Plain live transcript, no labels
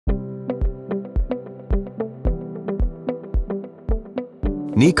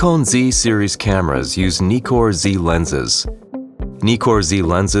Nikon Z series cameras use NIKKOR Z lenses. NIKKOR Z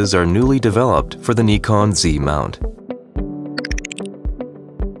lenses are newly developed for the Nikon Z mount.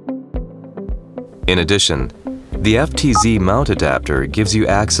 In addition, the FTZ mount adapter gives you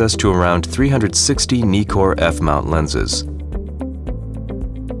access to around 360 NIKKOR f-mount lenses.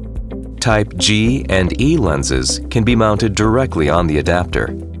 Type G and E lenses can be mounted directly on the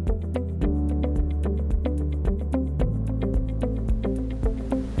adapter.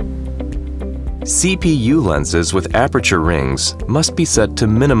 CPU lenses with aperture rings must be set to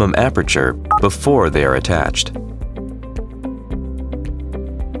minimum aperture before they are attached.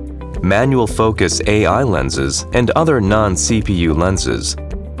 Manual focus AI lenses and other non-CPU lenses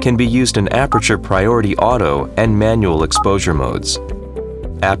can be used in aperture priority auto and manual exposure modes.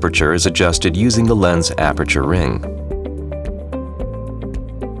 Aperture is adjusted using the lens aperture ring.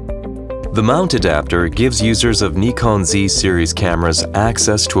 The mount adapter gives users of Nikon Z series cameras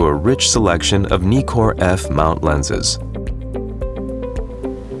access to a rich selection of NIKKOR F mount lenses.